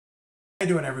How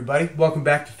you doing, everybody? Welcome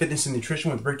back to Fitness and Nutrition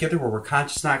with Rick Gither, where we're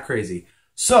conscious, not crazy.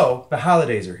 So, the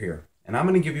holidays are here, and I'm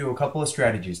going to give you a couple of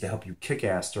strategies to help you kick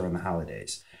ass during the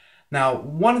holidays. Now,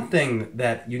 one thing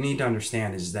that you need to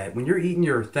understand is that when you're eating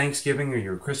your Thanksgiving or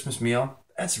your Christmas meal,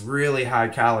 that's really high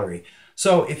calorie.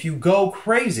 So, if you go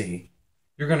crazy,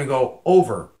 you're going to go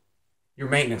over your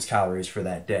maintenance calories for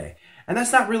that day. And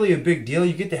that's not really a big deal.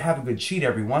 You get to have a good cheat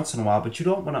every once in a while, but you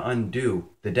don't want to undo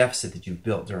the deficit that you've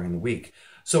built during the week.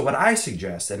 So what I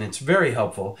suggest, and it's very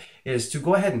helpful, is to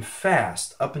go ahead and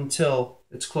fast up until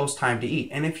it's close time to eat.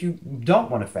 And if you don't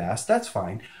want to fast, that's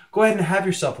fine. Go ahead and have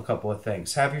yourself a couple of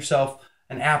things. Have yourself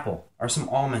an apple or some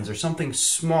almonds or something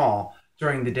small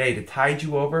during the day to tide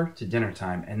you over to dinner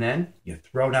time. And then you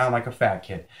throw down like a fat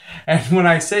kid. And when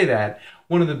I say that,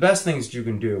 one of the best things you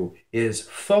can do is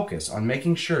focus on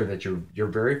making sure that your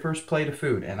very first plate of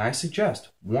food, and I suggest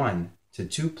 1 to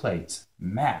 2 plates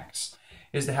max,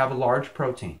 is to have a large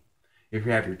protein. If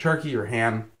you have your turkey or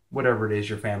ham, whatever it is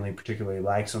your family particularly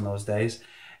likes on those days,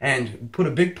 and put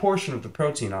a big portion of the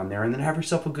protein on there, and then have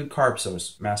yourself a good carb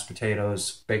source, mashed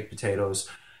potatoes, baked potatoes,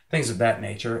 things of that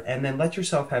nature, and then let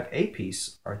yourself have a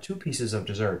piece or 2 pieces of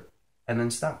dessert, and then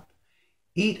stop.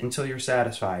 Eat until you're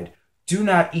satisfied. Do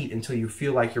not eat until you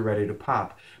feel like you're ready to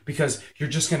pop, because you're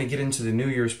just going to get into the New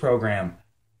Year's program.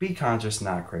 Be conscious,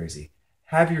 not crazy.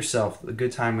 Have yourself a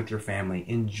good time with your family.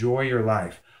 Enjoy your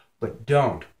life, but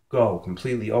don't go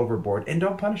completely overboard, and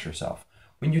don't punish yourself.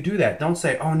 When you do that, don't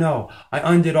say, oh no, I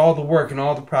undid all the work and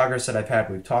all the progress that I've had.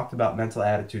 We've talked about mental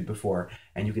attitude before,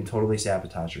 and you can totally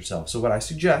sabotage yourself. So what I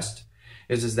suggest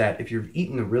is that if you've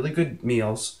eaten the really good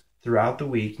meals throughout the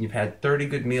week, and you've had 30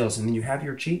 good meals, and then you have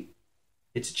your cheat,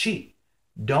 it's a cheat.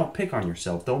 Don't pick on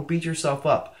yourself. Don't beat yourself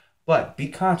up, but be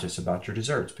conscious about your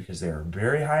desserts, because they are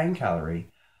very high in calorie,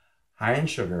 high in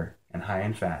sugar, and high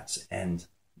in fats, and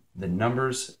the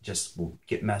numbers just will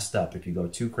get messed up if you go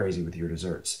too crazy with your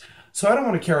desserts. So I don't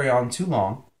want to carry on too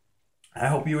long. I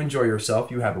hope you enjoy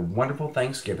yourself. You have a wonderful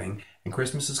Thanksgiving, and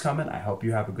Christmas is coming. I hope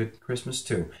you have a good Christmas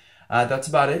too. That's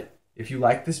about it. If you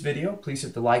like this video, please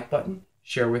hit the like button,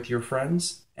 share with your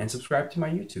friends, and subscribe to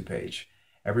my YouTube page.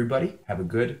 Everybody, have a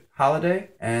good holiday,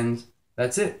 and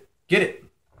that's it. Get it!